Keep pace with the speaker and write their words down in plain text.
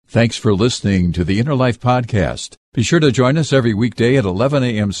Thanks for listening to the Inner Life Podcast. Be sure to join us every weekday at 11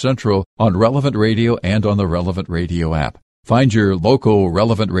 a.m. Central on Relevant Radio and on the Relevant Radio app. Find your local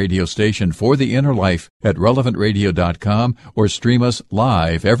Relevant Radio station for the Inner Life at relevantradio.com or stream us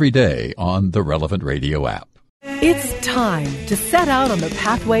live every day on the Relevant Radio app. It's time to set out on the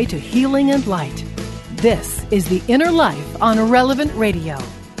pathway to healing and light. This is the Inner Life on Relevant Radio.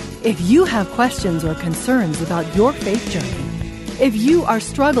 If you have questions or concerns about your faith journey, if you are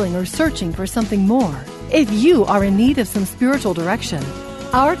struggling or searching for something more, if you are in need of some spiritual direction,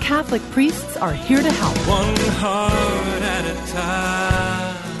 our Catholic priests are here to help. One heart at a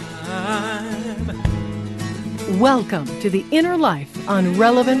time. Welcome to the Inner Life on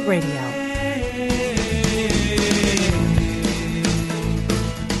Relevant Radio.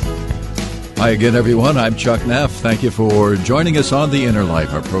 Hi again, everyone. I'm Chuck Neff. Thank you for joining us on The Inner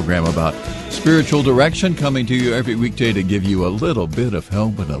Life, our program about spiritual direction, coming to you every weekday to give you a little bit of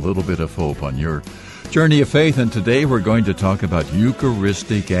help and a little bit of hope on your journey of faith. And today we're going to talk about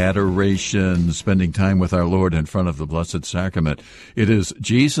Eucharistic adoration, spending time with our Lord in front of the Blessed Sacrament. It is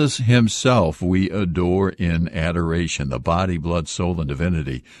Jesus himself we adore in adoration, the body, blood, soul, and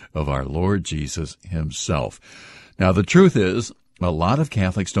divinity of our Lord Jesus himself. Now, the truth is, a lot of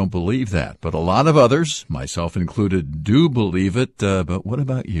Catholics don't believe that, but a lot of others, myself included, do believe it. But what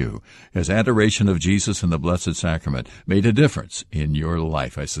about you? Has adoration of Jesus in the Blessed Sacrament made a difference in your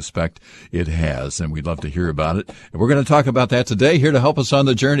life? I suspect it has, and we'd love to hear about it. And we're going to talk about that today. Here to help us on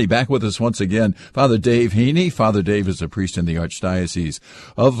the journey, back with us once again, Father Dave Heney. Father Dave is a priest in the Archdiocese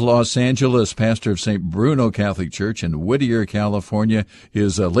of Los Angeles, pastor of St. Bruno Catholic Church in Whittier, California.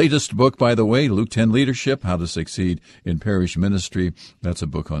 His latest book, by the way, Luke 10 Leadership, How to Succeed in Parish Ministry. That's a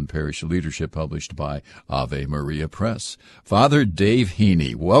book on parish leadership published by Ave Maria Press. Father Dave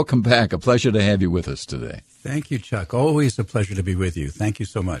Heney, welcome back. A pleasure to have you with us today. Thank you, Chuck. Always a pleasure to be with you. Thank you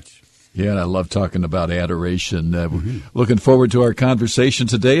so much. Yeah, and I love talking about adoration. Looking forward to our conversation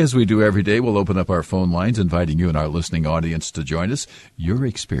today. As we do every day, we'll open up our phone lines, inviting you and our listening audience to join us. Your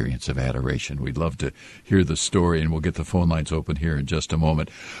experience of adoration. We'd love to hear the story, and we'll get the phone lines open here in just a moment.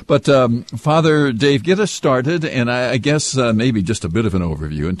 But Father Dave, get us started, and I guess maybe just a bit of an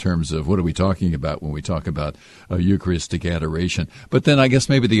overview in terms of what are we talking about when we talk about Eucharistic adoration. But then I guess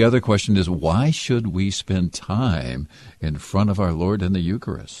maybe the other question is, why should we spend time in front of our Lord in the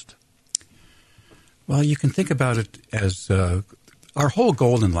Eucharist? Well, you can think about it as our whole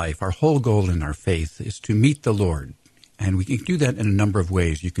goal in life, our whole goal in our faith is to meet the Lord. And we can do that in a number of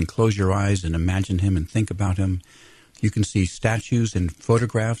ways. You can close your eyes and imagine him and think about him. You can see statues and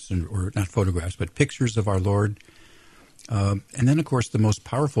photographs, or not photographs, but pictures of our Lord. And then, of course, the most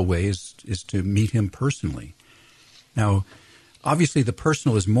powerful way is to meet him personally. Now, obviously, the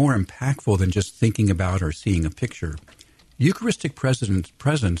personal is more impactful than just thinking about or seeing a picture. Eucharistic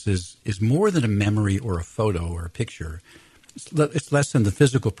presence is more than a memory or a photo or a picture. It's less than the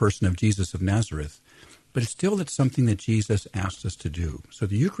physical person of Jesus of Nazareth, but it's something that Jesus asked us to do. So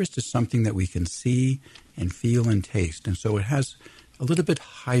the Eucharist is something that we can see and feel and taste, and so it has a little bit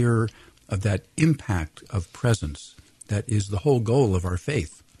higher of that impact of presence that is the whole goal of our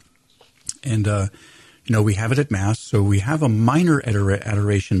faith. And, we have it at Mass, so we have a minor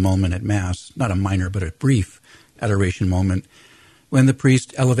adoration moment at Mass, not a minor, but a brief adoration moment when the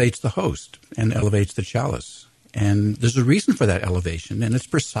priest elevates the host and elevates the chalice. And there's a reason for that elevation, and it's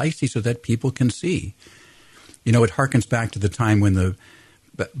precisely so that people can see. It harkens back to the time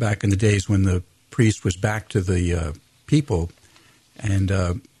back in the days when the priest was back to the people, and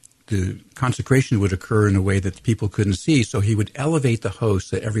the consecration would occur in a way that the people couldn't see, so he would elevate the host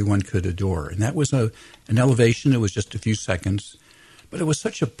that everyone could adore. And that was an elevation. It was just a few seconds, but it was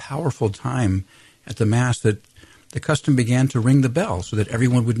such a powerful time at the Mass that the custom began to ring the bell so that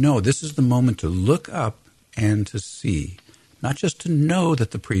everyone would know this is the moment to look up and to see. Not just to know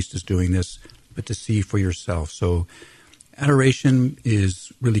that the priest is doing this, but to see for yourself. So adoration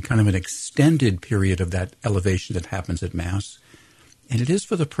is really kind of an extended period of that elevation that happens at Mass. And it is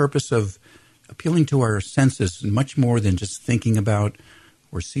for the purpose of appealing to our senses much more than just thinking about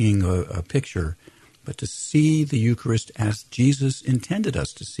or seeing a picture, but to see the Eucharist as Jesus intended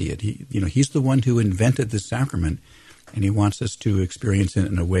us to see it. He's the one who invented this sacrament, and he wants us to experience it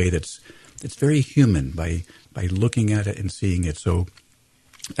in a way that's very human by looking at it and seeing it. So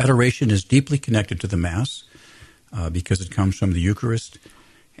adoration is deeply connected to the Mass because it comes from the Eucharist,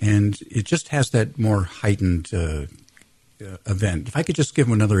 and it just has that more heightened event. If I could just give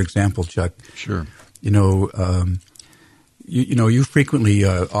another example, Chuck. Sure. You frequently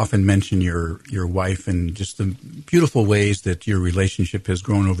often mention your wife and just the beautiful ways that your relationship has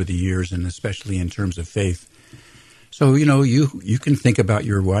grown over the years, and especially in terms of faith. So, you can think about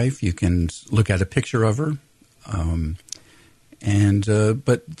your wife. You can look at a picture of her.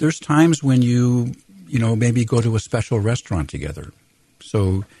 But there's times when you maybe go to a special restaurant together.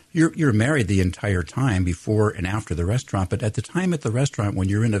 So you're married the entire time before and after the restaurant. But at the time at the restaurant, when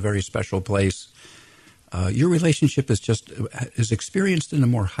you're in a very special place, your relationship is experienced in a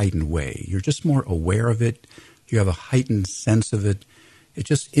more heightened way. You're just more aware of it. You have a heightened sense of it. It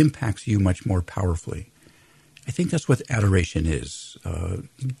just impacts you much more powerfully. I think that's what adoration is.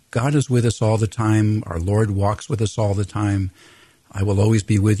 God is with us all the time. Our Lord walks with us all the time. I will always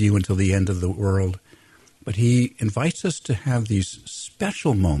be with you until the end of the world. But he invites us to have these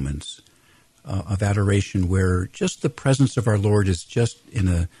special moments of adoration where just the presence of our Lord is just in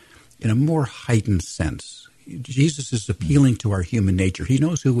a more heightened sense. Jesus is appealing to our human nature. He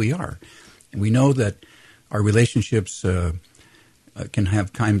knows who we are. And we know that our relationships can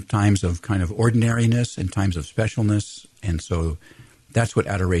have times of kind of ordinariness and times of specialness. And so that's what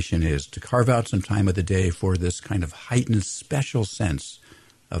adoration is, to carve out some time of the day for this kind of heightened, special sense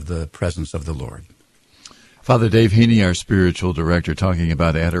of the presence of the Lord. Father Dave Heney, our spiritual director, talking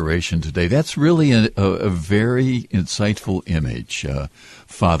about adoration today. That's really a very insightful image,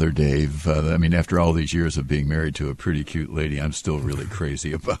 Father Dave. After all these years of being married to a pretty cute lady, I'm still really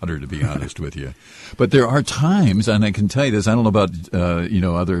crazy about her, to be honest with you. But there are times, and I can tell you this, I don't know about,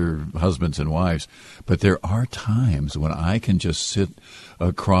 other husbands and wives, but there are times when I can just sit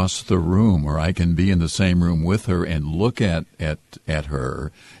across the room, or I can be in the same room with her and look at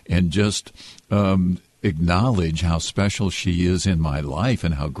her and just acknowledge how special she is in my life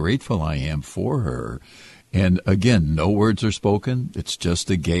and how grateful I am for her. And again, no words are spoken. It's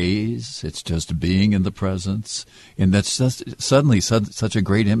just a gaze. It's just being in the presence. And that's just suddenly such a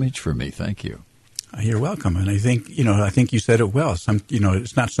great image for me. Thank you. You're welcome. And I think you said it well.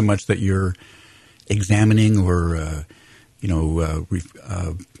 It's not so much that you're examining or,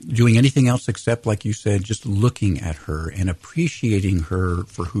 doing anything else except, like you said, just looking at her and appreciating her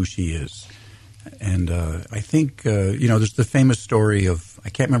for who she is. And I think, there's the famous story of, I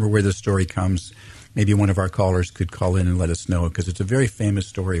can't remember where this story comes. Maybe one of our callers could call in and let us know, because it's a very famous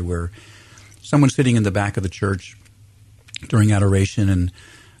story where someone's sitting in the back of the church during adoration, and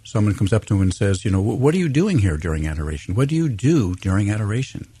someone comes up to him and says, what are you doing here during adoration? What do you do during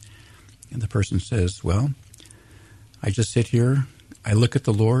adoration? And the person says, well, I just sit here, I look at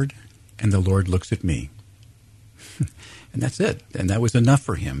the Lord, and the Lord looks at me. And that's it. And that was enough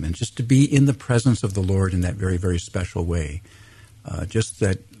for him. And just to be in the presence of the Lord in that very, very special way. Just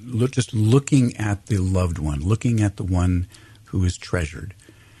looking at the loved one, looking at the one who is treasured.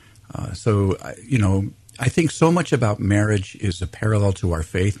 I think so much about marriage is a parallel to our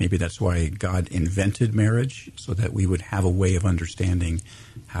faith. Maybe that's why God invented marriage, so that we would have a way of understanding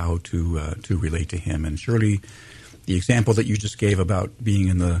how to relate to him. And surely the example that you just gave about being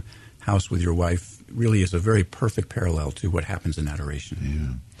in the house with your wife really is a very perfect parallel to what happens in adoration.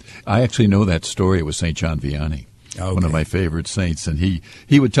 Yeah. I actually know that story. It was St. John Vianney, one of my favorite saints. And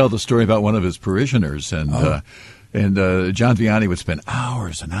he would tell the story about one of his parishioners. And John Vianney would spend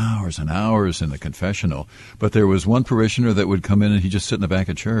hours and hours and hours in the confessional. But there was one parishioner that would come in and he'd just sit in the back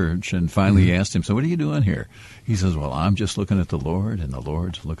of church. And finally he asked him, so what are you doing here? He says, well, I'm just looking at the Lord, and the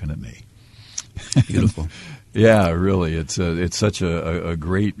Lord's looking at me. Beautiful. Yeah, really. It's such a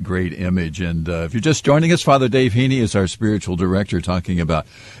great image. And if you're just joining us, Father Dave Heney is our spiritual director, talking about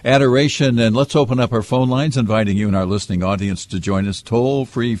adoration. And let's open up our phone lines, inviting you and our listening audience to join us.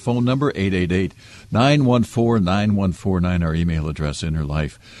 Toll-free phone number, 888-914-9149. Our email address,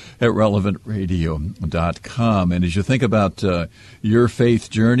 innerlife@relevantradio.com. And as you think about your faith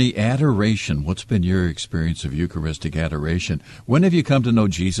journey, adoration, what's been your experience of Eucharistic adoration? When have you come to know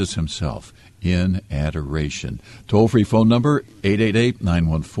Jesus himself in adoration? Toll-free phone number,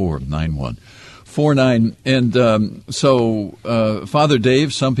 888-914-9149. And Father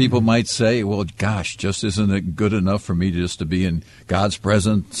Dave, some people might say, well, gosh, just isn't it good enough for me just to be in God's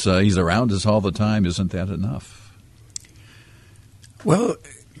presence? He's around us all the time. Isn't that enough? Well,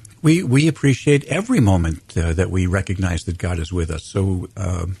 we appreciate every moment that we recognize that God is with us. So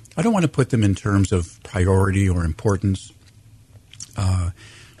I don't want to put them in terms of priority or importance. How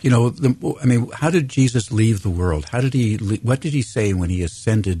did Jesus leave the world? What did he say when he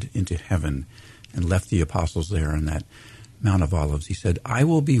ascended into heaven and left the apostles there on that Mount of Olives? He said, I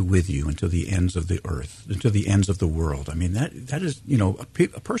will be with you until the ends of the earth, until the ends of the world. I mean, that is,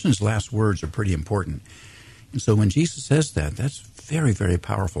 a person's last words are pretty important. And so when Jesus says that, that's very, very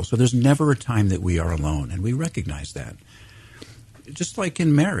powerful. So there's never a time that we are alone, and we recognize that. Just like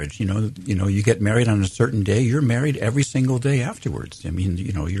in marriage, you get married on a certain day, you're married every single day afterwards. I mean,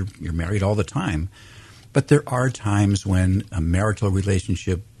 you're married all the time. But there are times when a marital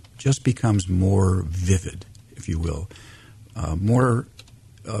relationship just becomes more vivid, if you will, more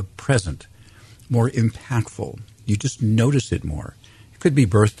present, more impactful. You just notice it more. It could be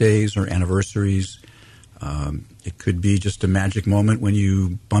birthdays or anniversaries. It could be just a magic moment when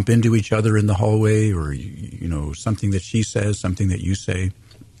you bump into each other in the hallway, or you know, something that she says, something that you say.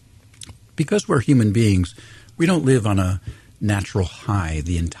 Because we're human beings, we don't live on a natural high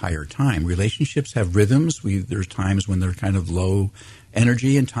the entire time. Relationships have rhythms. There's times when they're kind of low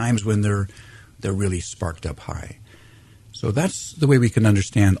energy and times when they're really sparked up high. So that's the way we can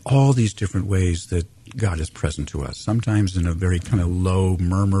understand all these different ways that God is present to us. Sometimes in a very kind of low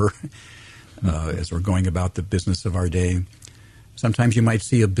murmur as we're going about the business of our day. Sometimes you might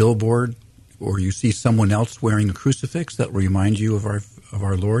see a billboard or you see someone else wearing a crucifix that will remind you of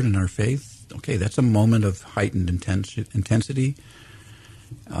our Lord and our faith. Okay, that's a moment of heightened intensity.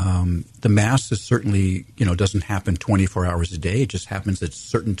 The Mass is certainly, doesn't happen 24 hours a day. It just happens at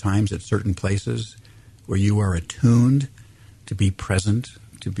certain times, at certain places, where you are attuned to be present,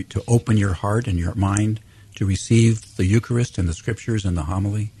 to open your heart and your mind, to receive the Eucharist and the Scriptures and the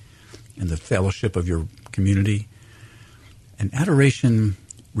homily and the fellowship of your community. And adoration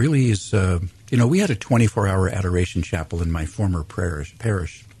really is, we had a 24-hour adoration chapel in my former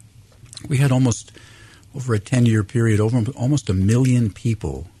parish. We had almost, over a 10-year period, almost 1 million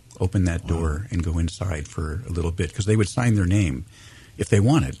people open that door and go inside for a little bit because they would sign their name if they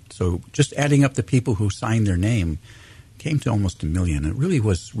wanted. So just adding up the people who signed their name came to almost 1 million. It really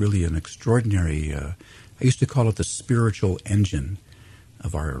was an extraordinary, I used to call it the spiritual engine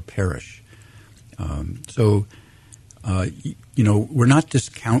of our parish. We're not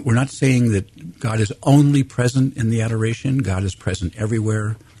saying that God is only present in the adoration. God is present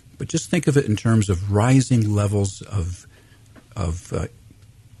everywhere. But just think of it in terms of rising levels of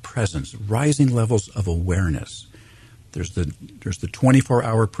presence, rising levels of awareness. There's the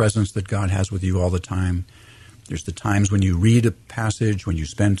 24-hour presence that God has with you all the time. There's the times when you read a passage, when you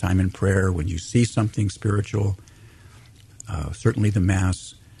spend time in prayer, when you see something spiritual, certainly the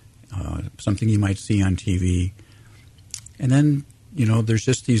Mass, something you might see on TV. And then, there's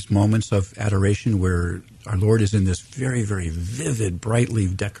just these moments of adoration where our Lord is in this very, very vivid, brightly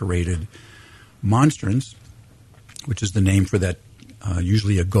decorated monstrance, which is the name for that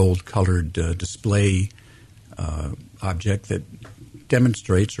usually a gold-colored display object that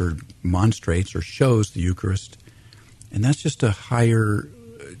demonstrates or monstrates or shows the Eucharist. And that's just a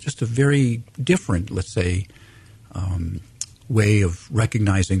very different, let's say, way of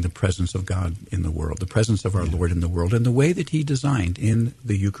recognizing the presence of God in the world, the presence of our Lord in the world, and the way that He designed in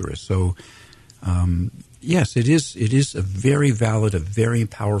the Eucharist. So, yes, it is a very valid, a very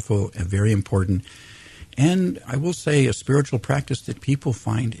powerful, a very important, and I will say a spiritual practice that people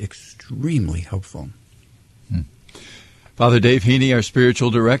find extremely helpful. Father Dave Heney, our spiritual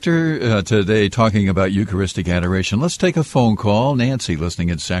director, today talking about Eucharistic adoration. Let's take a phone call. Nancy, listening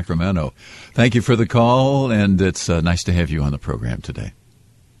in Sacramento. Thank you for the call, and it's nice to have you on the program today.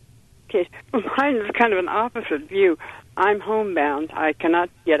 Okay. Well, mine is kind of an opposite view. I'm homebound. I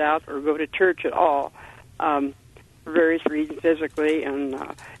cannot get out or go to church at all for various reasons physically, and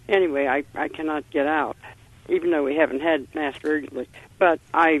anyway, I cannot get out, even though we haven't had Mass regularly. But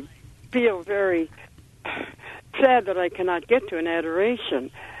I feel very sad that I cannot get to an adoration,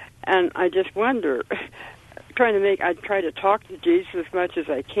 and I just wonder, I try to talk to Jesus as much as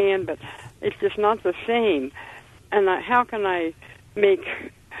I can, but it's just not the same. And how can I make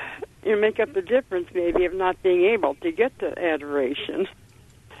up the difference maybe of not being able to get to adoration?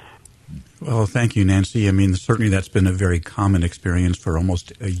 Well, thank you, Nancy. I mean, certainly that's been a very common experience for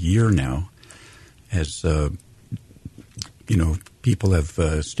almost a year now, as people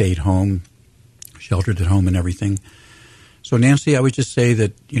have stayed home, sheltered at home and everything. So, Nancy, I would just say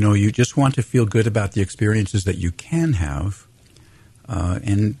that, you just want to feel good about the experiences that you can have.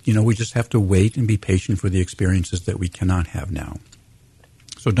 And we just have to wait and be patient for the experiences that we cannot have now.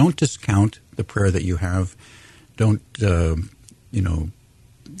 So don't discount the prayer that you have. Don't,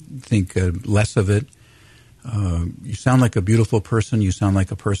 think less of it. You sound like a beautiful person. You sound like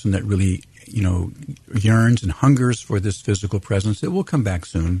a person that really, yearns and hungers for this physical presence. It will come back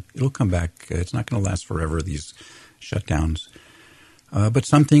soon. It'll come back. It's not going to last forever, these shutdowns. But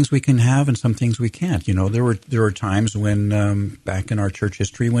some things we can have and some things we can't. There were times when, back in our church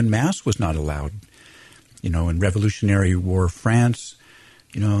history, when Mass was not allowed. In Revolutionary War France,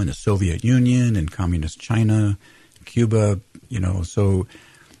 in the Soviet Union, in Communist China, Cuba, so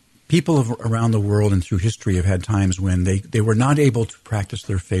people around the world and through history have had times when they were not able to practice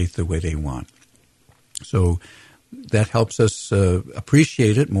their faith the way they want. So that helps us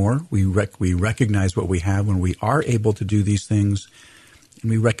appreciate it more. We recognize what we have when we are able to do these things, and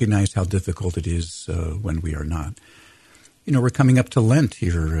we recognize how difficult it is when we are not. We're coming up to Lent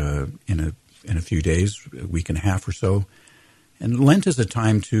here in a few days, a week and a half or so, and Lent is a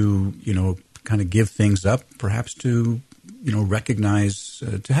time to kind of give things up, perhaps to recognize,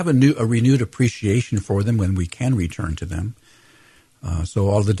 to have a renewed appreciation for them when we can return to them. So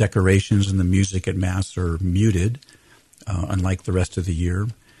all the decorations and the music at Mass are muted, unlike the rest of the year.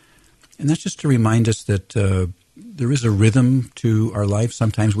 And that's just to remind us that there is a rhythm to our life.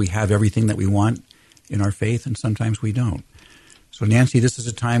 Sometimes we have everything that we want in our faith, and sometimes we don't. So, Nancy, this is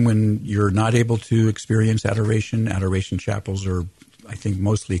a time when you're not able to experience adoration. Adoration chapels are, I think,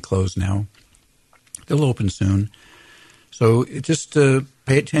 mostly closed now. They'll open soon. So just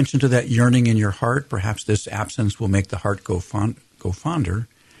pay attention to that yearning in your heart. Perhaps this absence will make the heart go fonder,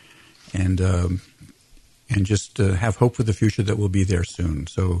 and just have hope for the future that will be there soon.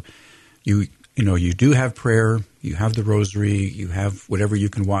 So you do have prayer, you have the rosary, you have whatever you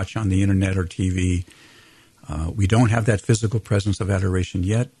can watch on the internet or TV. We don't have that physical presence of adoration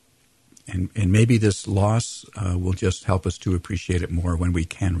yet, and maybe this loss will just help us to appreciate it more when we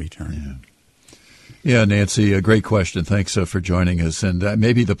can return. Yeah, Nancy, a great question. Thanks for joining us. And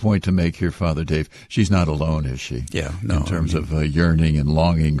maybe the point to make here, Father Dave, she's not alone, is she? Yeah, no. In terms of yearning and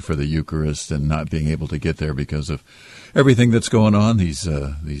longing for the Eucharist and not being able to get there because of everything that's going on these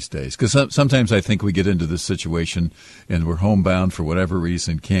days. Because sometimes I think we get into this situation and we're homebound for whatever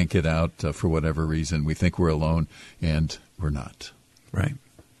reason, can't get out for whatever reason. We think we're alone, and we're not. Right.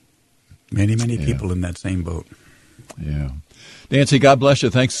 Many people in that same boat. Yeah. Nancy, God bless you.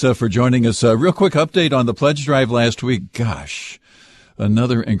 Thanks for joining us. Real quick update on the pledge drive last week. Gosh,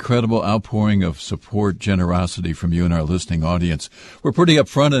 another incredible outpouring of support, generosity from you and our listening audience. We're pretty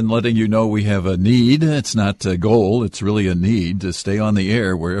upfront in letting you know we have a need. It's not a goal. It's really a need to stay on the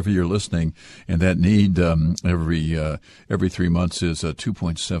air wherever you're listening. And that need every 3 months is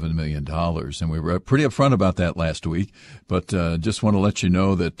 $2.7 million. And we were pretty upfront about that last week. But just want to let you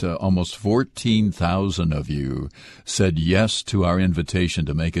know that almost 14,000 of you said yes to our invitation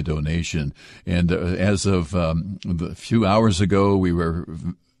to make a donation. And as of a few hours ago, we were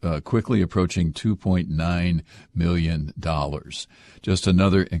quickly approaching $2.9 million. Just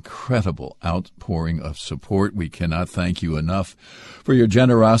another incredible outpouring of support. We cannot thank you enough for your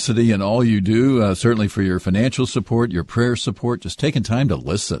generosity and all you do, certainly for your financial support, your prayer support, just taking time to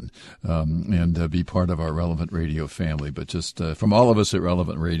listen and be part of our Relevant Radio family. But just from all of us at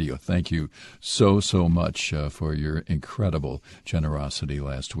Relevant Radio, thank you so much for your incredible generosity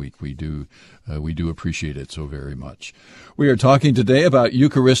last week. We do appreciate it so very much. We are talking today about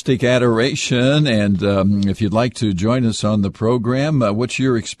Eucharistic adoration, and if you'd like to join us on the program, what's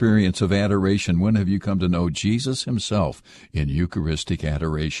your experience of adoration? When have you come to know Jesus himself in Eucharistic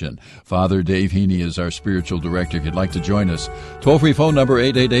adoration? Father Dave Heney is our spiritual director. If you'd like to join us, toll-free phone number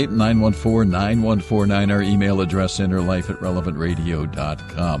 888-914-9149, our email address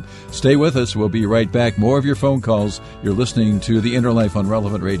innerlife@relevantradio.com. Stay with us. We'll be right back. More of your phone calls. You're listening to The Inner Life on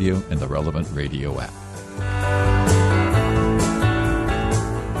Relevant Radio and the Relevant Radio app.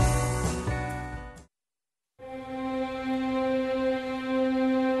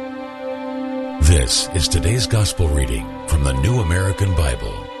 This is today's gospel reading from the New American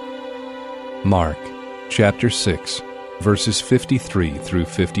Bible. Mark, chapter 6, verses 53 through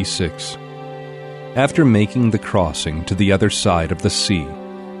 56. After making the crossing to the other side of the sea,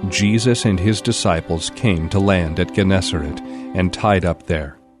 Jesus and his disciples came to land at Gennesaret and tied up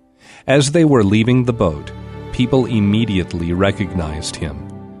there. As they were leaving the boat, people immediately recognized him.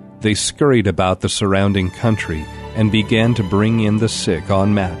 They scurried about the surrounding country and began to bring in the sick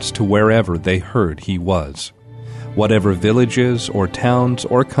on mats to wherever they heard he was. Whatever villages or towns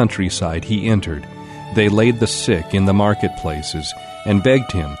or countryside he entered, they laid the sick in the marketplaces and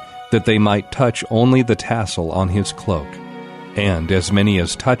begged him that they might touch only the tassel on his cloak. And as many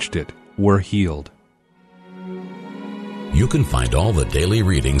as touched it were healed. You can find all the daily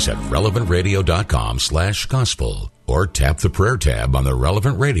readings at relevantradio.com/gospel or tap the prayer tab on the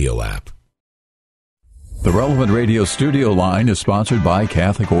Relevant Radio app. The Relevant Radio studio line is sponsored by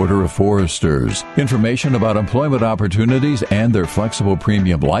Catholic Order of Foresters. Information about employment opportunities and their flexible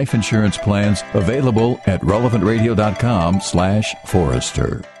premium life insurance plans available at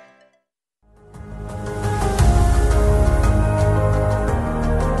relevantradio.com/forester.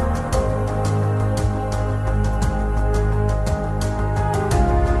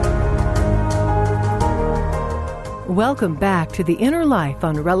 Welcome back to The Inner Life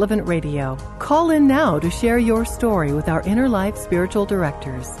on Relevant Radio. Call in now to share your story with our Inner Life spiritual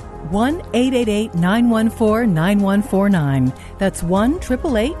directors. 1-888-914-9149. That's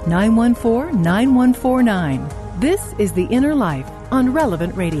 1-888-914-9149. This is The Inner Life on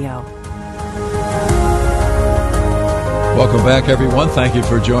Relevant Radio. Welcome back, everyone. Thank you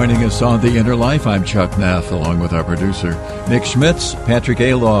for joining us on The Inner Life. I'm Chuck Neff, along with our producer, Nick Schmitz. Patrick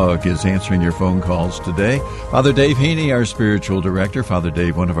Alog is answering your phone calls today. Father Dave Heney, our spiritual director. Father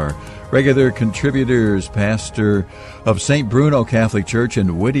Dave, one of our regular contributors, pastor of St. Bruno Catholic Church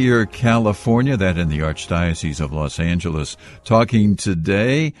in Whittier, California, that in the Archdiocese of Los Angeles, talking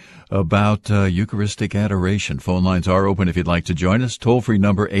today about Eucharistic adoration. Phone lines are open if you'd like to join us. Toll-free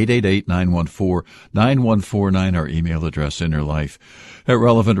number 888-914-9149. Our email address,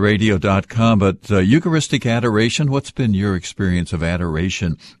 innerlife@relevantradio.com. But Eucharistic adoration, what's been your experience of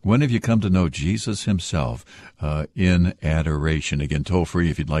adoration? When have you come to know Jesus himself in adoration? Again, toll-free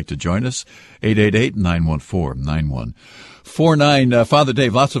if you'd like to join us, 888-914-9149. Father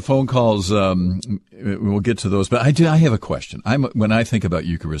Dave, lots of phone calls. We'll get to those, but I have a question. When I think about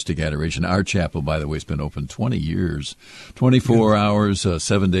Eucharistic adoration, our chapel, by the way, has been open 20 years, 24 hours,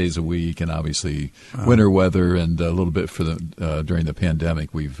 7 days a week, and obviously winter weather and a little bit for during the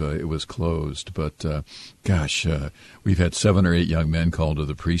pandemic, it was closed. But we've had 7 or 8 young men called to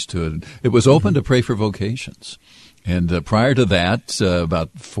the priesthood. It was open to pray for vocations. And prior to that,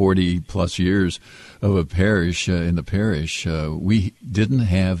 about 40 plus years of a parish, in the parish, we didn't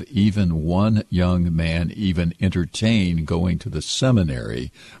have even one young man even entertain going to the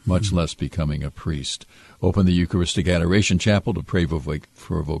seminary, much less becoming a priest. Opened the Eucharistic Adoration Chapel to pray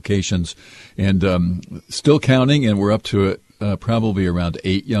for vocations, and still counting, and we're up to it. Probably around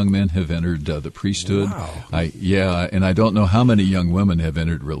 8 young men have entered the priesthood. Wow. And I don't know how many young women have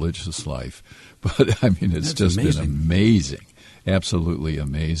entered religious life. But I mean, it's just been amazing, absolutely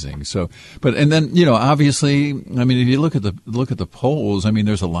amazing. So, and then obviously, I mean, if you look at the polls, I mean,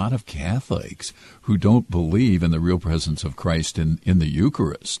 there's a lot of Catholics who don't believe in the real presence of Christ in the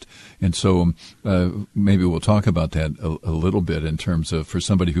Eucharist, and so maybe we'll talk about that a little bit in terms of for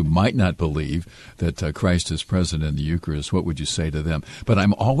somebody who might not believe that Christ is present in the Eucharist, what would you say to them? But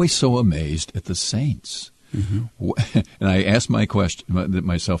I'm always so amazed at the saints. Mm-hmm. And I ask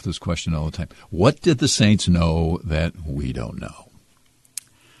myself this question all the time. What did the saints know that we don't know?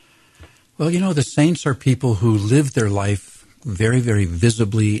 Well, the saints are people who live their life very, very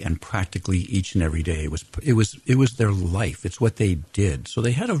visibly and practically each and every day. It was their life. It's what they did. So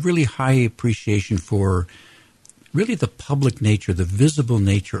they had a really high appreciation for really the public nature, the visible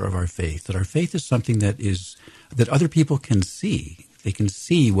nature of our faith, that our faith is something that other people can see. They can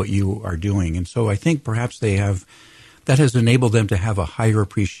see what you are doing. And so I think perhaps that has enabled them to have a higher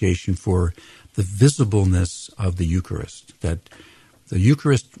appreciation for the visibleness of the Eucharist, that the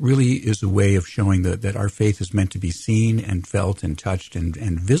Eucharist really is a way of showing that our faith is meant to be seen and felt and touched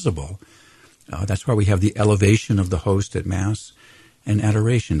and visible. That's why we have the elevation of the host at Mass and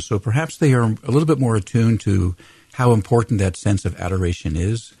adoration. So perhaps they are a little bit more attuned to how important that sense of adoration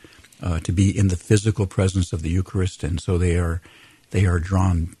is, to be in the physical presence of the Eucharist, and so they are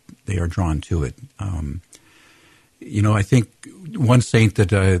drawn to it. I think one saint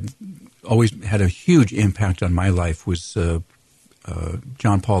that always had a huge impact on my life was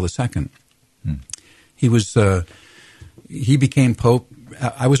John Paul II. He became Pope.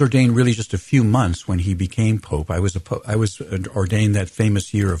 I was ordained really just a few months when he became Pope. I was ordained that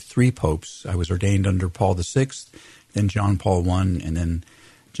famous year of 3 popes. I was ordained under Paul VI, then John Paul I, and then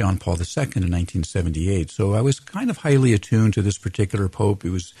John Paul II in 1978. So I was kind of highly attuned to this particular pope. He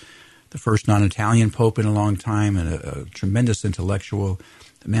was the first non-Italian pope in a long time, and a tremendous intellectual,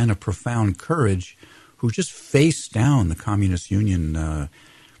 a man of profound courage, who just faced down the Communist Union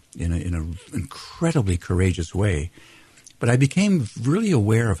in an incredibly courageous way. But I became really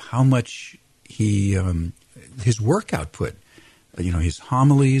aware of how much his work output, his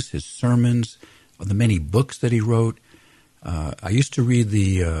homilies, his sermons, the many books that he wrote. I used to read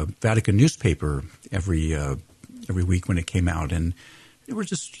the Vatican newspaper every week when it came out, and there were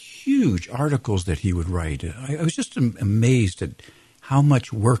just huge articles that he would write. I was just amazed at how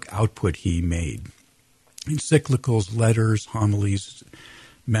much work output he made. Encyclicals, letters, homilies,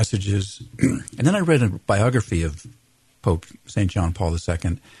 messages. And then I read a biography of Pope St. John Paul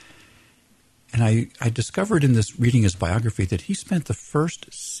II, and I discovered in this reading his biography that he spent the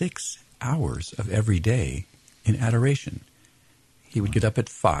first 6 hours of every day in adoration. He would get up at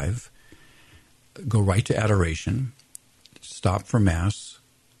 5, go right to adoration, stop for Mass,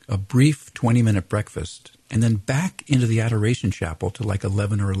 a brief 20-minute breakfast, and then back into the adoration chapel to like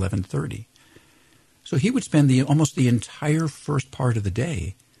 11 or 11:30. So he would spend almost the entire first part of the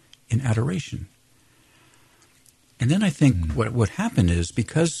day in adoration. And then I think what happened is,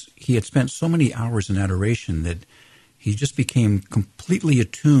 because he had spent so many hours in adoration, that he just became completely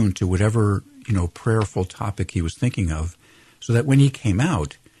attuned to whatever, prayerful topic he was thinking of, so that when he came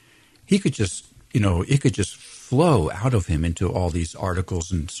out, he could just, it could just flow out of him into all these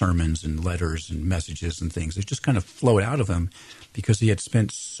articles and sermons and letters and messages and things. It just kind of flowed out of him because he had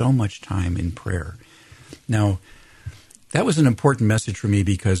spent so much time in prayer. Now, that was an important message for me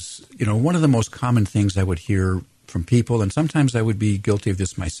because, one of the most common things I would hear from people, and sometimes I would be guilty of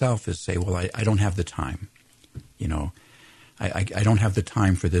this myself, is say, well, I don't have the time. I don't have the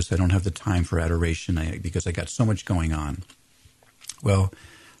time for this. I don't have the time for adoration because I got so much going on. Well,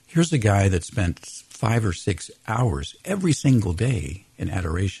 here's a guy that spent 5 or 6 hours every single day in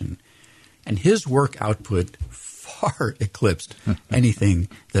adoration, and his work output far eclipsed anything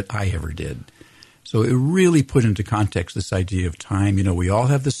that I ever did. So it really put into context this idea of time. We all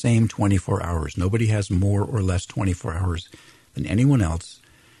have the same 24 hours. Nobody has more or less 24 hours than anyone else.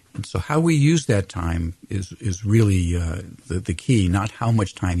 And so how we use that time is really the key, not how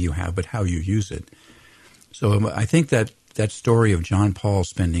much time you have, but how you use it. So I think that story of John Paul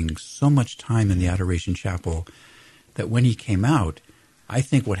spending so much time in the Adoration Chapel, that when he came out, I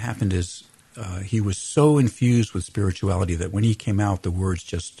think what happened is he was so infused with spirituality that when he came out, the words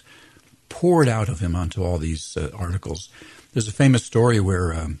just poured out of him onto all these articles. There's a famous story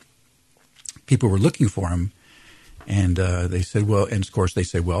where people were looking for him, and they said, well, and of course they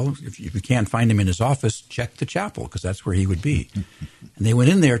said, well, if you can't find him in his office, check the chapel, because that's where he would be. And they went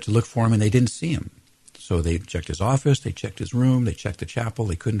in there to look for him, and they didn't see him. So they checked his office, they checked his room, they checked the chapel,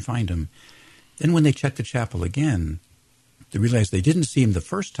 they couldn't find him. Then when they checked the chapel again, they realized they didn't see him the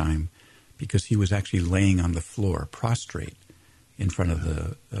first time because he was actually laying on the floor, prostrate, in front of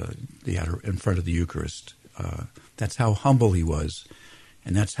the Eucharist. That's how humble he was,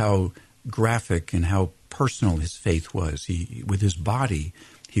 and that's how graphic and how personal his faith was. With his body,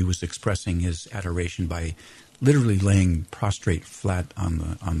 he was expressing his adoration by literally laying prostrate flat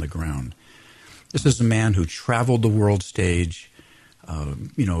on the ground. This is a man who traveled the world stage,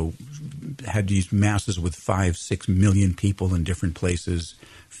 had these masses with 5-6 million people in different places,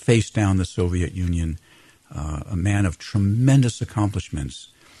 faced down the Soviet Union, a man of tremendous accomplishments.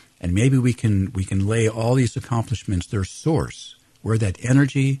 And maybe we can lay all these accomplishments, their source, where that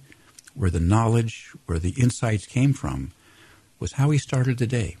energy, where the knowledge, where the insights came from, was how he started the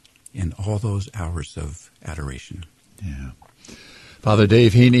day in all those hours of adoration. Yeah. Father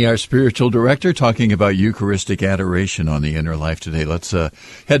Dave Heney, our spiritual director, talking about Eucharistic adoration on the Inner Life today. Let's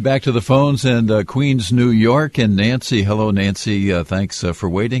head back to the phones and Queens, New York. And Nancy, hello, Nancy. Thanks for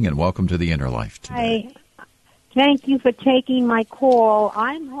waiting, and welcome to the Inner Life today. Hi. Thank you for taking my call.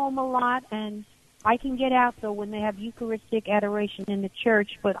 I'm home a lot, and I can get out, though, when they have Eucharistic adoration in the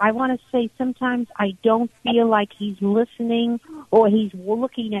church. But I want to say sometimes I don't feel like he's listening or he's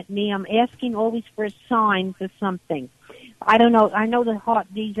looking at me. I'm asking always for a sign for something. I don't know. I know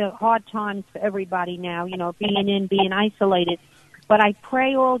these are hard times for everybody now, being isolated. But I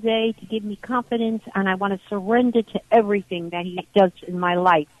pray all day to give me confidence, and I want to surrender to everything that he does in my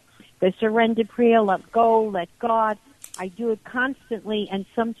life. The surrender prayer, let go, let God. I do it constantly, and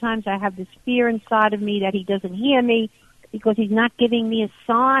sometimes I have this fear inside of me that he doesn't hear me because he's not giving me a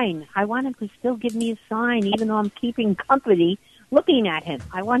sign. I want him to still give me a sign, even though I'm keeping company looking at him.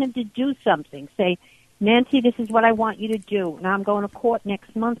 I want him to do something, say, Nancy, this is what I want you to do. Now I'm going to court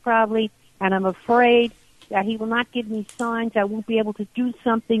next month probably, and I'm afraid that he will not give me signs. I won't be able to do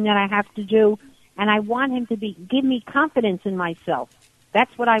something that I have to do, and I want him to give me confidence in myself.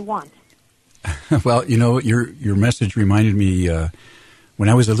 That's what I want. Well, your message reminded me when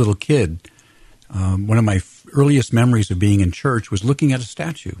I was a little kid, one of my earliest memories of being in church was looking at a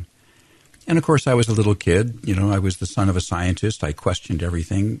statue. And, of course, I was a little kid. I was the son of a scientist. I questioned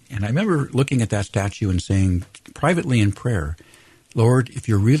everything. And I remember looking at that statue and saying privately in prayer, Lord, if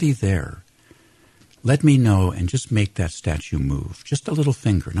you're really there, let me know and just make that statue move. Just a little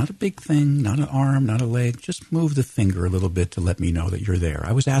finger, not a big thing, not an arm, not a leg. Just move the finger a little bit to let me know that you're there.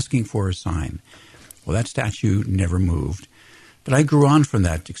 I was asking for a sign. Well, that statue never moved. But I grew on from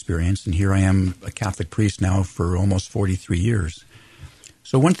that experience, and here I am, a Catholic priest now for almost 43 years.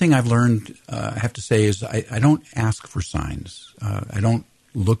 So one thing I've learned, I have to say, is I don't ask for signs. I don't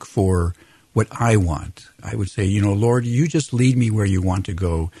look for what I want. I would say, Lord, you just lead me where you want to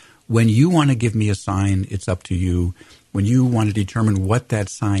go. When you want to give me a sign, it's up to you. When you want to determine what that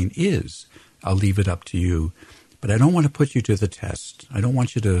sign is, I'll leave it up to you. But I don't want to put you to the test. I don't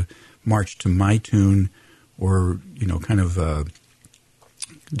want you to march to my tune or,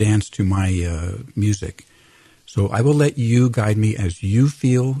 dance to my music. So I will let you guide me as you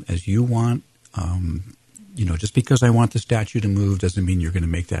feel, as you want. just because I want the statue to move doesn't mean you're going to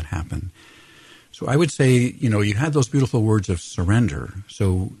make that happen. So I would say, you had those beautiful words of surrender.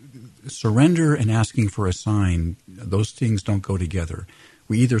 So surrender and asking for a sign, those things don't go together.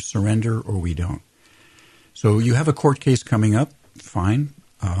 We either surrender or we don't. So you have a court case coming up, fine.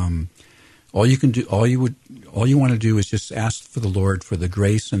 All you want to do is just ask for the Lord for the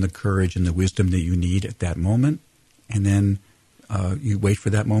grace and the courage and the wisdom that you need at that moment, and then you wait for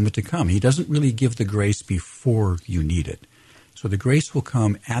that moment to come. He doesn't really give the grace before you need it. So the grace will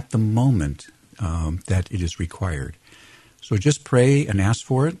come at the moment that it is required. So just pray and ask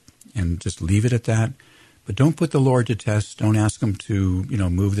for it, and just leave it at that. But don't put the Lord to test. Don't ask him to,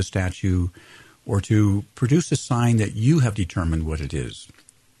 move the statue or to produce a sign that you have determined what it is.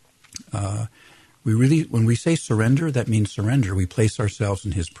 When we say surrender, that means surrender. We place ourselves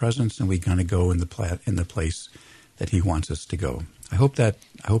in his presence, and we kind of go in the place that he wants us to go. I hope that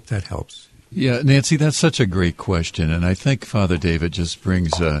helps. Yeah, Nancy, that's such a great question, and I think Father David just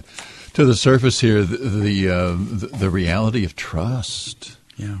brings to the surface here the reality of trust.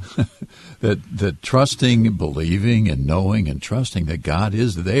 Yeah, that trusting, believing, and knowing and trusting that God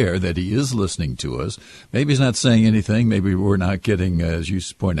is there, that he is listening to us. Maybe he's not saying anything. Maybe we're not getting, as you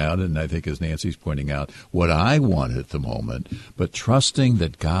point out, and I think as Nancy's pointing out, what I want at the moment. But trusting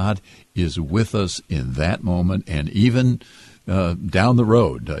that God is with us in that moment, and even down the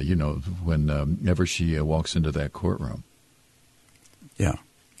road, whenever she walks into that courtroom. Yeah,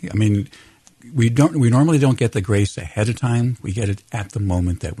 I mean, we normally don't get the grace ahead of time. We get it at the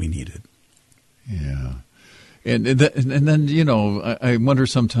moment that we need it. Yeah. And then, I wonder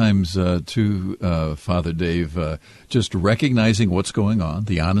sometimes, too, Father Dave, just recognizing what's going on,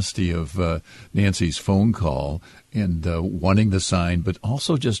 the honesty of Nancy's phone call and wanting the sign, but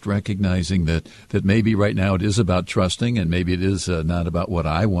also just recognizing that maybe right now it is about trusting, and maybe it is not about what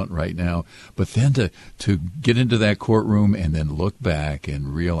I want right now, but then to get into that courtroom and then look back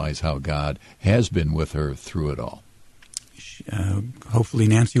and realize how God has been with her through it all. Hopefully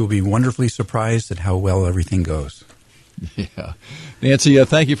Nancy will be wonderfully surprised at how well everything goes. Yeah. Nancy,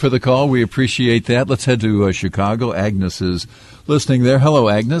 thank you for the call. We appreciate that. Let's head to Chicago. Agnes is listening there. Hello,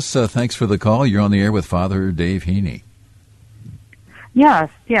 Agnes. Thanks for the call. You're on the air with Father Dave Heney. Yes.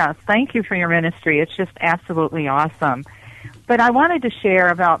 Thank you for your ministry. It's just absolutely awesome. But I wanted to share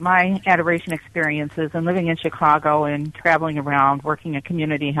about my adoration experiences and living in Chicago and traveling around, working in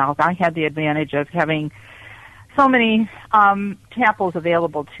community health. I had the advantage of having so many chapels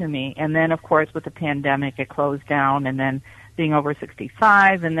available to me. And then, of course, with the pandemic, it closed down. And then being over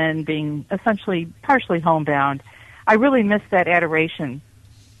 65 and then being essentially partially homebound, I really missed that adoration.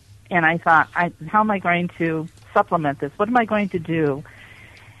 And I thought, how am I going to supplement this? What am I going to do?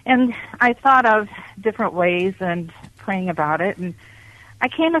 And I thought of different ways and praying about it. And I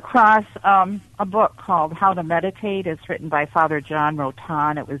came across a book called How to Meditate. It's written by Father John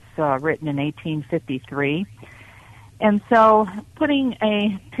Rotan. It was written in 1853. And so putting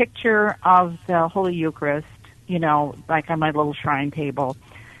a picture of the Holy Eucharist, like on my little shrine table,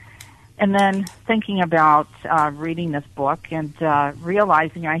 and then thinking about reading this book and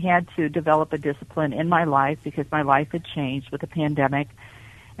realizing I had to develop a discipline in my life because my life had changed with the pandemic.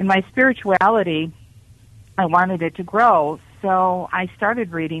 And my spirituality, I wanted it to grow. So I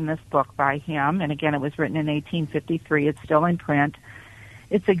started reading this book by him. And again, it was written in 1853. It's still in print.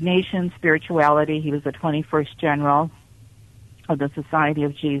 It's Ignatian Spirituality. He was the 21st General of the Society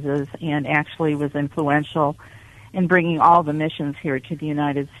of Jesus and actually was influential in bringing all the missions here to the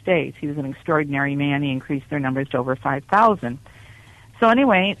United States. He was an extraordinary man. He increased their numbers to over 5,000. So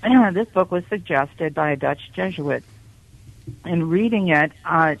anyway, this book was suggested by a Dutch Jesuit. In reading it,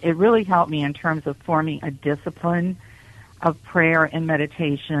 it really helped me in terms of forming a discipline of prayer and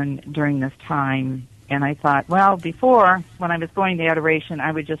meditation during this time. And I thought, well, before, when I was going to adoration,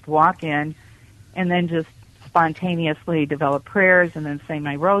 I would just walk in and then just spontaneously develop prayers and then say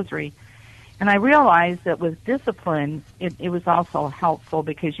my rosary. And I realized that with discipline, it was also helpful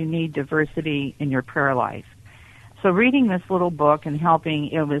because you need diversity in your prayer life. So reading this little book and helping,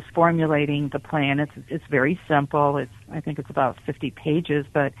 it was formulating the plan. It's very simple. I think it's about 50 pages,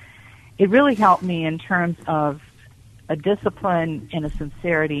 but it really helped me in terms of a discipline and a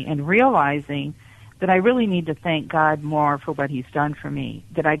sincerity and realizing that I really need to thank God more for what he's done for me,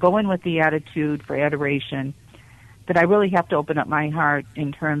 that I go in with the attitude for adoration, that I really have to open up my heart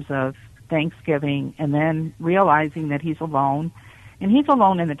in terms of thanksgiving and then realizing that he's alone, and he's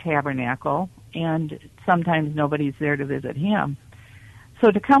alone in the tabernacle, and sometimes nobody's there to visit him. So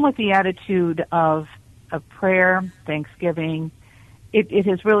to come with the attitude of prayer, thanksgiving, it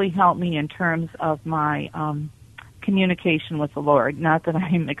has really helped me in terms of my communication with the Lord. Not that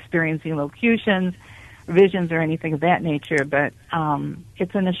I'm experiencing locutions, visions or anything of that nature, but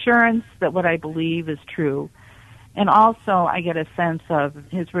it's an assurance that what I believe is true. And also, I get a sense of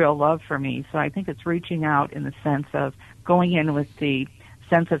his real love for me. So I think it's reaching out in the sense of going in with the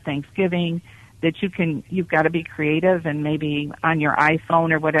sense of thanksgiving, that you've got to be creative, and maybe on your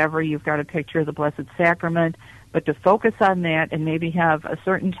iPhone or whatever, you've got a picture of the Blessed Sacrament, but to focus on that and maybe have a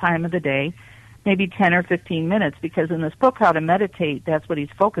certain time of the day, maybe 10 or 15 minutes, because in this book, How to Meditate, that's what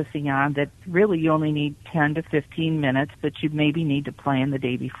he's focusing on, that really you only need 10 to 15 minutes, but you maybe need to plan the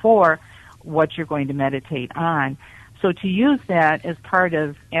day before what you're going to meditate on. So to use that as part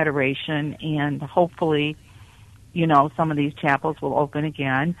of adoration, and hopefully, some of these chapels will open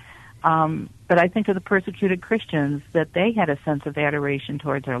again. But I think of the persecuted Christians, that they had a sense of adoration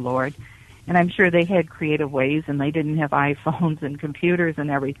towards our Lord. And I'm sure they had creative ways, and they didn't have iPhones and computers and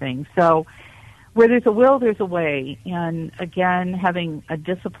everything. So where there's a will, there's a way. And again, having a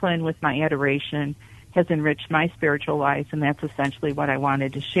discipline with my adoration has enriched my spiritual life, and that's essentially what I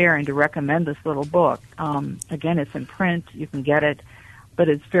wanted to share and to recommend this little book. Again, it's in print. You can get it, but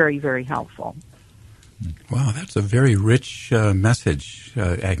it's very, very helpful. Wow, that's a very rich message,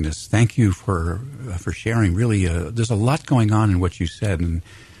 Agnes. Thank you for sharing. Really, there's a lot going on in what you said, and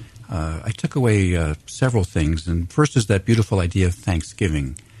I took away several things. And first is that beautiful idea of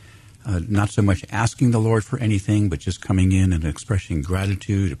thanksgiving. Not so much asking the Lord for anything, but just coming in and expressing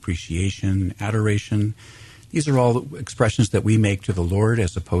gratitude, appreciation, adoration. These are all expressions that we make to the Lord,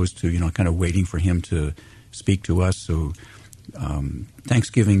 as opposed to, kind of waiting for Him to speak to us. So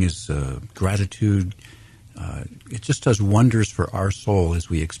thanksgiving is gratitude. It just does wonders for our soul as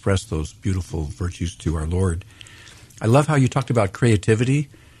we express those beautiful virtues to our Lord. I love how you talked about creativity.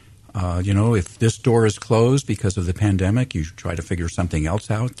 If this door is closed because of the pandemic, you try to figure something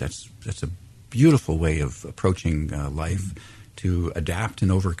else out. That's a beautiful way of approaching life, to adapt and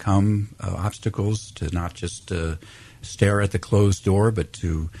overcome obstacles, to not just stare at the closed door, but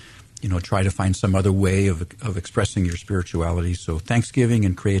to, try to find some other way of expressing your spirituality. So thanksgiving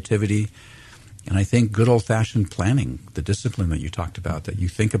and creativity. And I think good old-fashioned planning, the discipline that you talked about, that you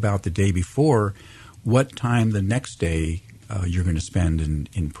think about the day before, what time the next day you're going to spend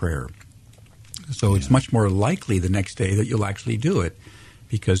in prayer. So it's much more likely the next day that you'll actually do it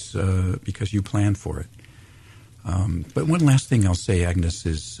because you plan for it. But one last thing I'll say, Agnes,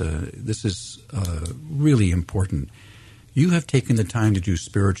 is this is really important. You have taken the time to do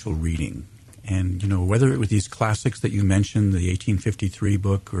spiritual reading. And, whether it was these classics that you mentioned, the 1853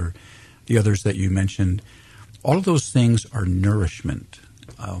 book or the others that you mentioned, all of those things are nourishment.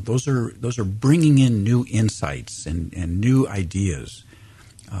 Those are bringing in new insights and new ideas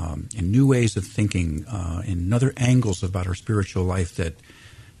and new ways of thinking and other angles about our spiritual life that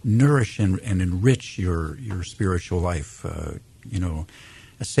nourish and enrich your spiritual life. A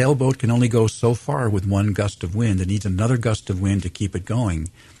sailboat can only go so far with one gust of wind. It needs another gust of wind to keep it going.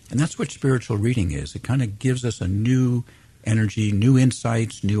 And that's what spiritual reading is. It kind of gives us a new energy, new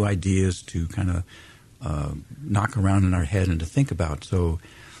insights, new ideas to kind of knock around in our head and to think about. So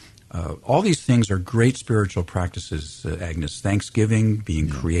all these things are great spiritual practices, Agnes. Thanksgiving, being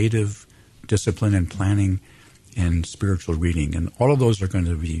creative, discipline and planning, and spiritual reading. And all of those are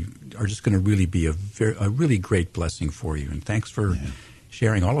just going to really be a really great blessing for you. And thanks for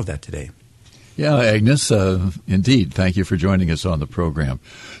sharing all of that today. Yeah, Agnes, indeed. Thank you for joining us on the program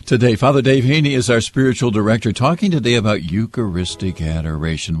today. Father Dave Heney is our spiritual director, talking today about Eucharistic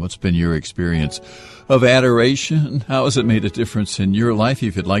adoration. What's been your experience of adoration? How has it made a difference in your life?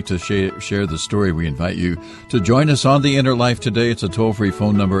 If you'd like to share the story, we invite you to join us on The Inner Life today. It's a toll-free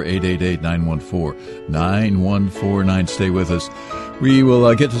phone number, 888-914-9149. Stay with us. We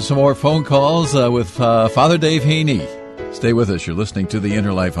will get to some more phone calls with Father Dave Heney. Stay with us. You're listening to The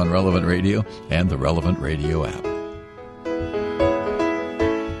Inner Life on Relevant Radio and the Relevant Radio app.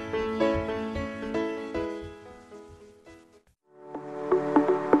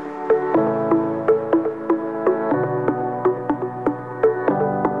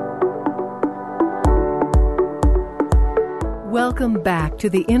 Welcome back to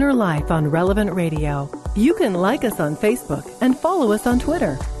The Inner Life on Relevant Radio. You can like us on Facebook and follow us on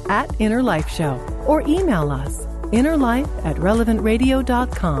Twitter @InnerLifeShow, or email us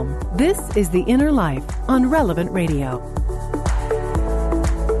innerlife@relevantradio.com. This is The Inner Life on Relevant Radio.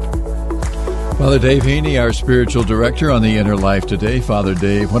 Father Dave Heney, our spiritual director on the Inner Life today. Father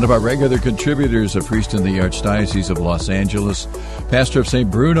Dave, one of our regular contributors, a priest in the Archdiocese of Los Angeles, pastor of St.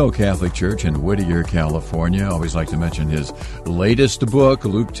 Bruno Catholic Church in Whittier, California. I always like to mention his latest book,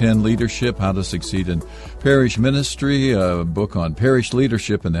 Luke 10 Leadership, How to Succeed in Parish Ministry, a book on parish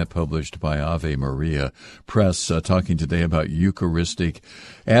leadership, and that published by Ave Maria Press, talking today about Eucharistic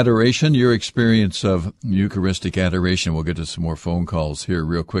adoration, your experience of Eucharistic adoration. We'll get to some more phone calls here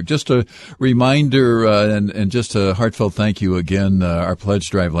real quick. Just a reminder and just a heartfelt thank you again. Our pledge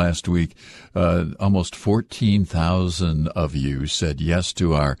drive last week, almost 14,000 of you said yes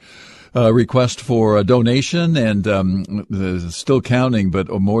to our request for a donation, and still counting, but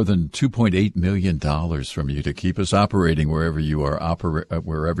more than $2.8 million from you to keep us operating wherever you are,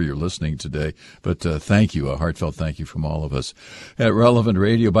 wherever you're listening today. But thank you, a heartfelt thank you from all of us at Relevant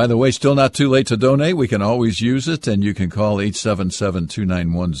Radio. By the way, still not too late to donate. We can always use it, and you can call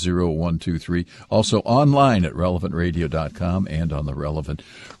 877-291-0123. Also online at relevantradio.com and on the Relevant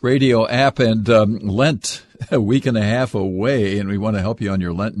Radio app. And Lent, a week and a half away, and we want to help you on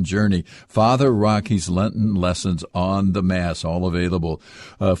your Lenten journey. Father Rocky's Lenten Lessons on the Mass, all available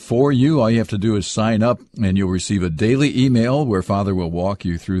for you. All you have to do is sign up, and you'll receive a daily email where Father will walk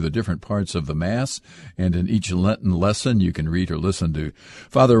you through the different parts of the Mass. And in each Lenten lesson, you can read or listen to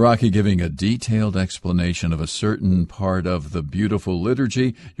Father Rocky giving a detailed explanation of a certain part of the beautiful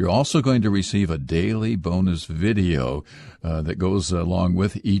liturgy. You're also going to receive a daily bonus video that goes along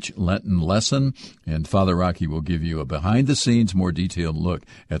with each Lenten lesson, and Father Rocky will give you a behind-the-scenes, more detailed look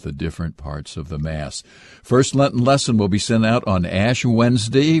at the different parts of the Mass. First Lenten lesson will be sent out on Ash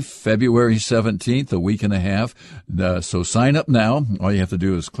Wednesday, February 17th, a week and a half. So sign up now. All you have to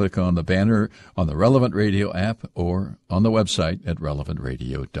do is click on the banner on the Relevant Radio app or on the website at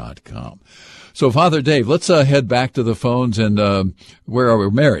relevantradio.com. So, Father Dave, let's head back to the phones, and where are we?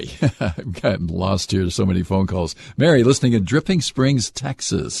 Mary. I've gotten lost here. So many phone calls. Mary, listening in Dripping Springs,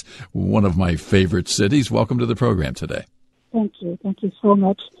 Texas, one of my favorite cities. Welcome to the program today. Thank you. Thank you so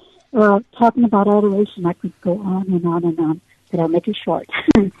much. Talking about adoration, I could go on and on and on, but I'll make it short.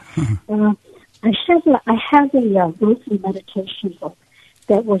 I have a rosary meditation book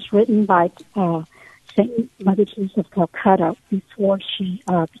that was written by Saint Mother Teresa of Calcutta before she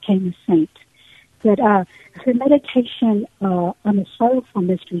became a saint. But her meditation on the sorrowful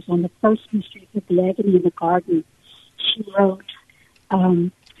mysteries, on the first mystery of the agony in the garden, she wrote,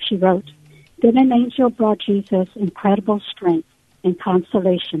 then an angel brought Jesus incredible strength and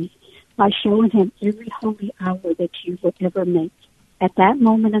consolation by showing him every holy hour that you would ever make. At that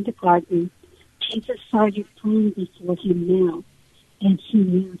moment in the garden, Jesus saw you praying before him now, and he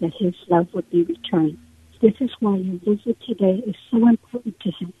knew that his love would be returned. This is why your visit today is so important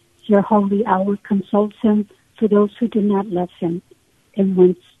to him. Your holy hour consoles him for those who do not love him, and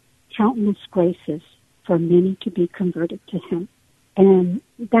wins countless graces for many to be converted to him. And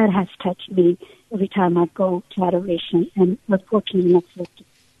that has touched me every time I go to adoration, and we're fortunate enough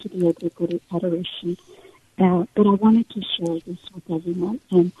to be able to go to adoration. But I wanted to share this with everyone.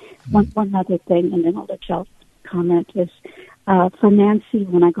 And one other thing, and then I'll let y'all comment, is for Nancy,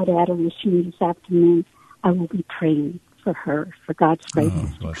 when I go to adoration this afternoon, I will be praying for her, for God's grace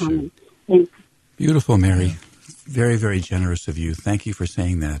to come. Beautiful, Mary. Very, very generous of you. Thank you for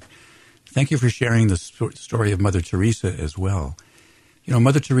saying that. Thank you for sharing the story of Mother Teresa as well. You know,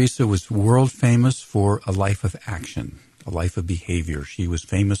 Mother Teresa was world famous for a life of action, a life of behavior. She was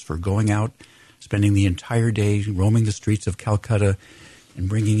famous for going out, spending the entire day roaming the streets of Calcutta and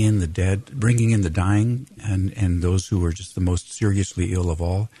bringing in the dead, bringing in the dying, and those who were just the most seriously ill of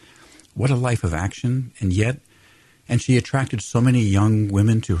all. What a life of action. And she attracted so many young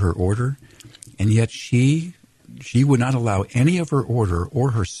women to her order, and yet she would not allow any of her order or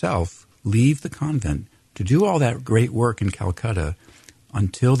herself leave the convent to do all that great work in Calcutta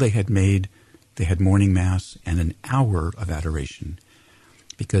until they had morning mass and an hour of adoration.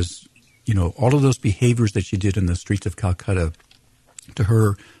 Because, you know, all of those behaviors that she did in the streets of Calcutta to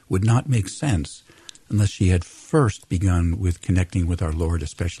her would not make sense unless she had first begun with connecting with our Lord,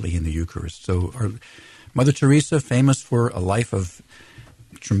 especially in the Eucharist. So Mother Teresa, famous for a life of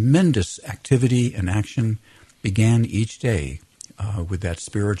tremendous activity and action, began each day with that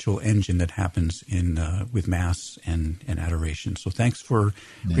spiritual engine that happens with Mass and adoration. So thanks for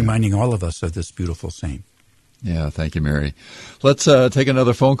reminding all of us of this beautiful saint. Yeah, thank you, Mary. Let's take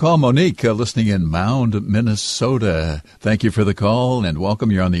another phone call. Monique, listening in Mound, Minnesota. Thank you for the call, and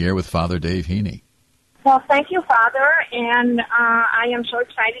welcome. You're on the air with Father Dave Heney. Well, thank you, Father, and I am so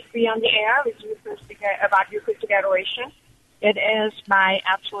excited to be on the air with about Eucharistic Adoration. It is my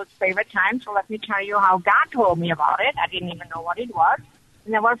absolute favorite time, so let me tell you how God told me about it. I didn't even know what it was.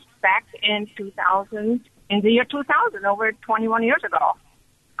 And that was back in 2000, in the year 2000, over 21 years ago.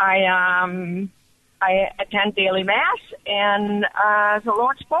 I attend daily Mass, and the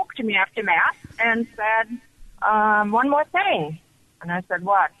Lord spoke to me after Mass and said, one more thing. And I said,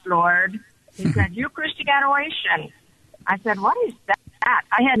 what, Lord? He said, Eucharistic Adoration. I said, what is that?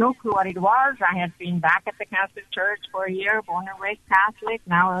 I had no clue what it was. I had been back at the Catholic Church for a year, born and raised Catholic,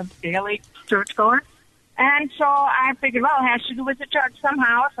 now a daily churchgoer. And so I figured, well, it has to do with the church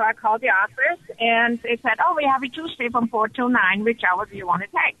somehow. So I called the office, and they said, oh, we have a Tuesday from 4 till 9. Which hour do you want to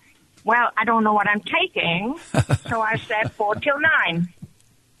take? Well, I don't know what I'm taking. So I said 4 till 9.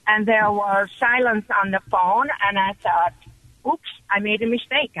 And there was silence on the phone, and I thought, oops, I made a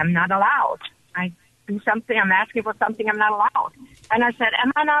mistake. I'm not allowed. I do something. I'm asking for something I'm not allowed. And I said,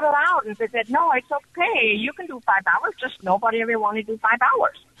 am I not allowed? And they said, no, it's okay. You can do 5 hours. Just nobody ever want to do 5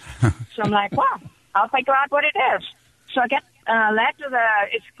 hours. So I'm like, well, I'll figure out what it is. So I get led to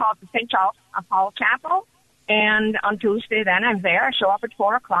it's called the St. Charles Paul Chapel. And on Tuesday, then I'm there. I show up at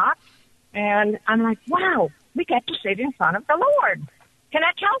 4 o'clock. And I'm like, wow, we get to sit in front of the Lord. Can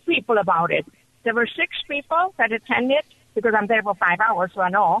I tell people about it? There were 6 people that attended because I'm there for 5 hours, so I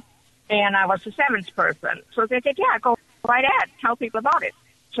know. And I was the 7th person. So they said, yeah, go right ahead. Tell people about it.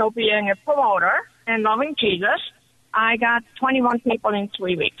 So being a promoter and loving Jesus, I got 21 people in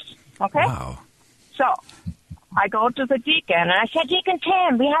 3 weeks. Okay? Wow. So I go to the deacon, and I said, Deacon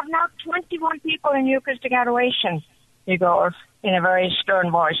Tim, we have now 21 people in Eucharistic Adoration. He goes in a very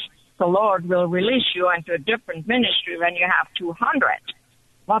stern voice, the Lord will release you into a different ministry when you have 200.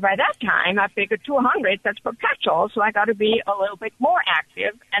 Well, by that time, I figured 200, that's perpetual, so I got to be a little bit more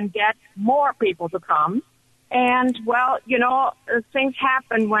active and get more people to come. And, well, you know, things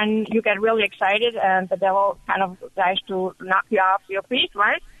happen when you get really excited and the devil kind of tries to knock you off your feet,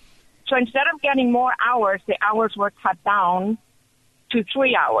 right? So instead of getting more hours, the hours were cut down to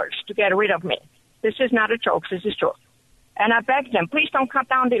 3 hours to get rid of me. This is not a joke. This is true. And I begged them, please don't cut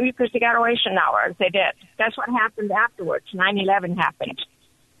down the Eucharistic Adoration hours. They did. That's what happened afterwards. 9/11 happened.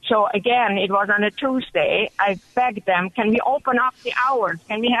 So, again, it was on a Tuesday. I begged them, can we open up the hours?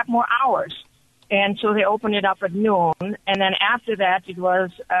 Can we have more hours? And so they opened it up at noon. And then after that, it was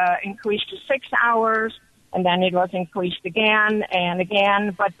increased to 6 hours. And then it was increased again and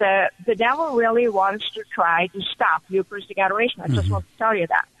again. But the devil really wants to try to stop Eucharistic Adoration. I just want to tell you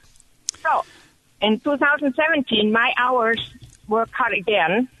that. So, in 2017, my hours were cut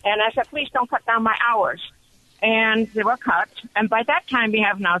again. And I said, please don't cut down my hours. And they were cut. And by that time, we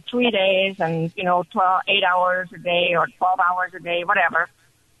have now 3 days and, 8 hours a day or 12 hours a day, whatever.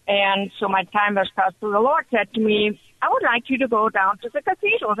 And so my time was cut. So the Lord said to me, I would like you to go down to the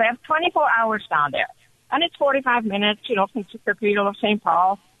cathedral. They have 24 hours down there. And it's 45 minutes, from the Cathedral of St.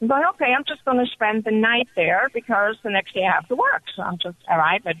 Paul. I'm going, okay, I'm just going to spend the night there because the next day I have to work. So I'm just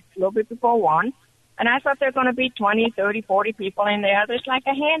arrived at a little bit before 1. And I thought there were going to be 20, 30, 40 people in there. There's like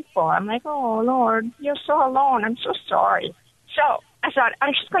a handful. I'm like, oh, Lord, you're so alone. I'm so sorry. So I thought,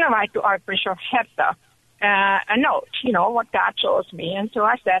 I'm just going to write to Archbishop Hebda a note, what God shows me. And so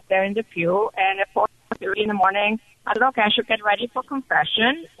I sat there in the pew, and at 4:30 in the morning, I thought, okay, I should get ready for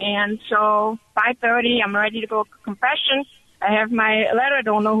confession. And so 5:30, I'm ready to go to confession. I have my letter. I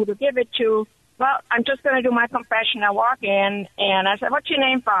don't know who to give it to. Well, I'm just going to do my confession. I walk in, and I said, what's your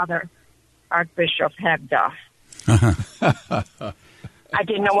name, Father? Archbishop Hebda. I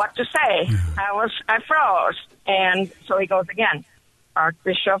didn't know what to say. I froze. And so he goes again,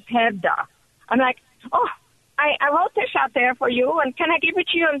 Archbishop Hebda. I'm like, oh, I wrote this out there for you, and can I give it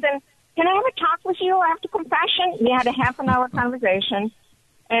to you? And then, can I have a talk with you after confession? We had a half-an-hour conversation,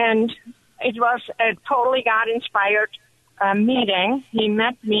 and it was a totally God-inspired meeting. He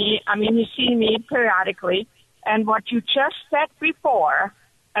met me. He's seen me periodically. And what you just said before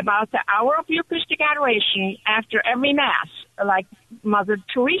about the hour of Eucharistic Adoration after every Mass, like Mother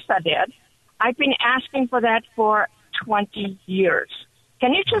Teresa did, I've been asking for that for 20 years.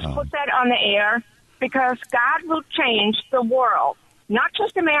 Can you just put that on the air? Because God will change the world, not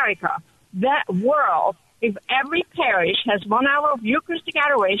just America, the world, if every parish has 1 hour of Eucharistic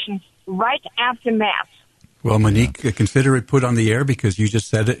Adoration right after Mass. Well, Monique, consider it put on the air because you just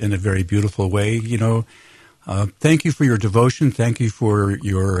said it in a very beautiful way. Thank you for your devotion. Thank you for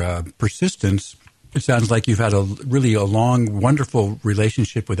your persistence. It sounds like you've had a long, wonderful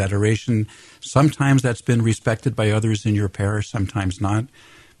relationship with adoration. Sometimes that's been respected by others in your parish, sometimes not.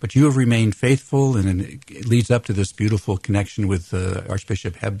 But you have remained faithful, and it leads up to this beautiful connection with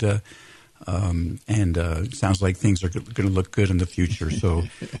Archbishop Hebda. It sounds like things are going to look good in the future. So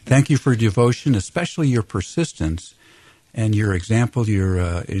thank you for your devotion, especially your persistence. And your example, you're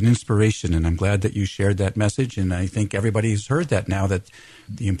an inspiration, and I'm glad that you shared that message. And I think everybody's heard that now, that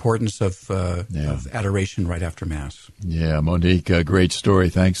the importance of adoration right after Mass. Yeah, Monique, a great story.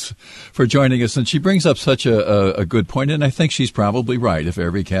 Thanks for joining us. And she brings up such a good point, and I think she's probably right. If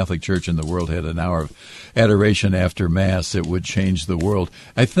every Catholic church in the world had an hour of adoration after Mass, it would change the world.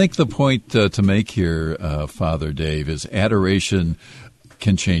 I think the point to make here, Father Dave, is adoration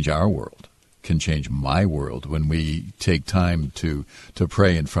can change our world, can change my world when we take time to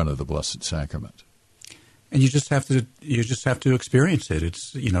pray in front of the Blessed Sacrament. And you just have to experience it.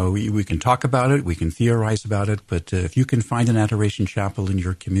 It's, we can talk about it, we can theorize about it, but if you can find an adoration chapel in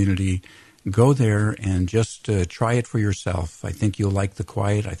your community, go there and just try it for yourself. I think you'll like the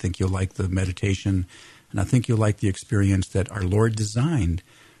quiet, I think you'll like the meditation, and I think you'll like the experience that our Lord designed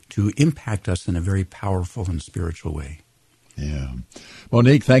to impact us in a very powerful and spiritual way. Yeah.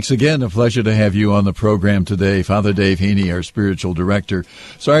 Monique, thanks again. A pleasure to have you on the program today. Father Dave Heney, our spiritual director.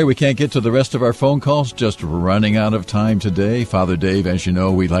 Sorry we can't get to the rest of our phone calls, just running out of time today. Father Dave, as you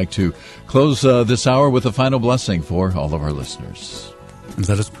know, we'd like to close this hour with a final blessing for all of our listeners. And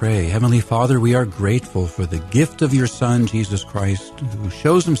let us pray. Heavenly Father, we are grateful for the gift of your Son, Jesus Christ, who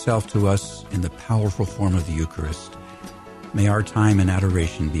shows himself to us in the powerful form of the Eucharist. May our time in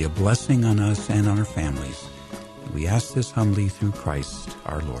adoration be a blessing on us and on our families. We ask this humbly through Christ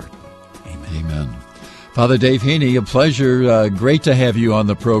our Lord. Amen. Amen. Father Dave Heney, a pleasure. Great to have you on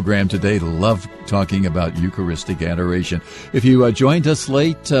the program today. Love talking about Eucharistic adoration. If you joined us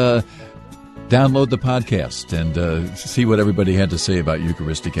late, download the podcast and see what everybody had to say about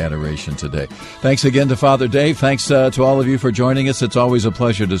Eucharistic adoration today. Thanks again to Father Dave. Thanks to all of you for joining us. It's always a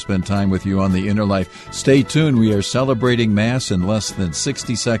pleasure to spend time with you on The Inner Life. Stay tuned. We are celebrating Mass in less than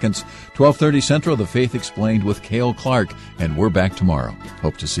 60 seconds. 12:30 Central, The Faith Explained with Cale Clark. And we're back tomorrow.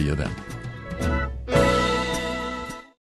 Hope to see you then.